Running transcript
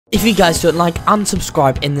If you guys don't like and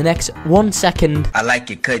subscribe in the next 1 second. I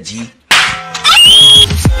like it, cut G.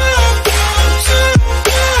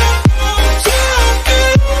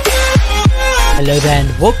 Hello then,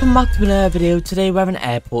 welcome back to another video. Today we're an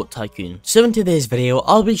airport tycoon. So in today's video,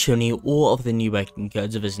 I'll be showing you all of the new working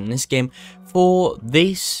codes of in this game for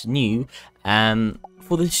this new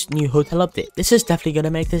hotel update. This is definitely going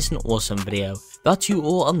to make this an awesome video that you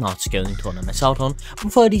all are not going to want to miss out on.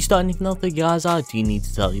 Before I do start anything else, guys, I do need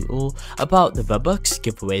to tell you all about the Roblox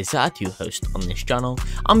giveaways that I do host on this channel.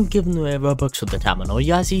 I'm giving away Robux all the time, and all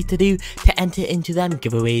you guys need to do to enter into them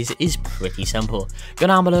giveaways is pretty simple. Go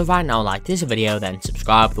down below right now, like this video, then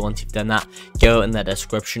subscribe. Once you've done that, go in the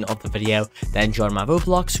description of the video, then join my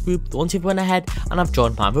Roblox group. Once you've went ahead and I've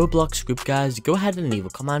joined my Roblox group, guys, go ahead and leave a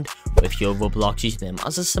comment with your Roblox username,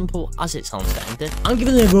 as simple as it sounds to enter. I'm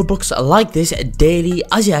giving away Robux like this daily,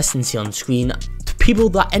 as you guys can see on screen, to people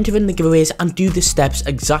that enter in the giveaways and do the steps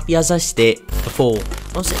exactly as I stated before.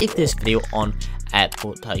 Also, if this video on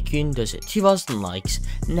Airport Tycoon does it 2,000 likes,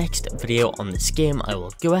 next video on this game I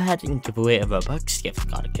will go ahead and give away a Robux gift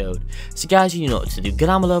card code. So guys, you know what to do. Go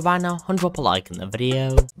down below right now and drop a like in the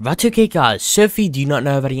video. Right, okay guys, so if you do not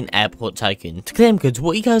know already in Airport Tycoon, to claim codes,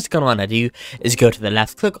 what you guys are going to want to do is go to the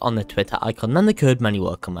left, click on the Twitter icon, then the code menu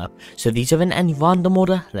will come up. So these are in any random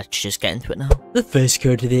order. Let's just get into it now. The first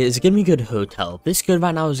code today is going to be good hotel. This code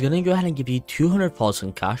right now is going to go ahead and give you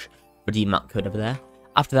 200,000 cash. Redeem that code over there.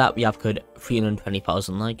 After that, we have code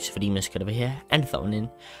 320,000 likes for the miss code over here. Enter that one in.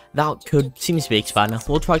 That code seems to be expired now.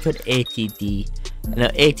 We'll try code AT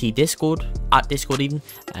Discord, at Discord even.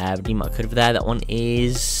 Redeem that code over there. That one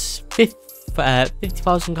is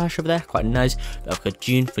 50,000 cash over there. Quite nice. We have code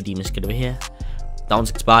June for the miss code over here. That one's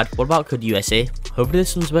expired. What about code USA? Hopefully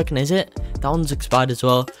this one's working, is it? That one's expired as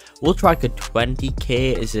well. We'll try code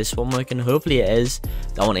 20k. Is this one working? Hopefully it is.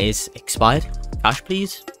 That one is expired. Cash,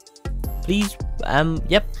 please. Please,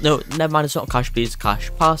 yep, no, never mind, it's not cash, please,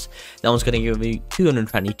 cash pass. That one's gonna give me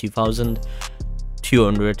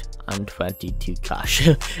 222,222 cash.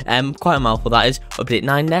 Quite a mouthful that is. Update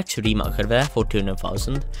 9 next, redeem that code over there for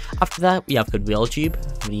 200,000. After that, we have code RealTube,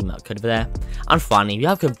 redeem that code over there. And finally, we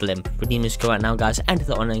have code Blimp, redeem this code right now, guys. Enter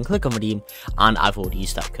that one and click on redeem, and I've already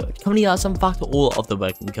used that code. Currently, that's in fact all of the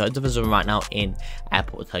working codes of us right now in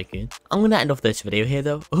Airport Tycoon. I'm gonna end off this video here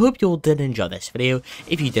though. I hope you all did enjoy this video.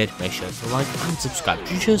 If you did, make sure to like and subscribe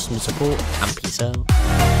to show some support, and peace out.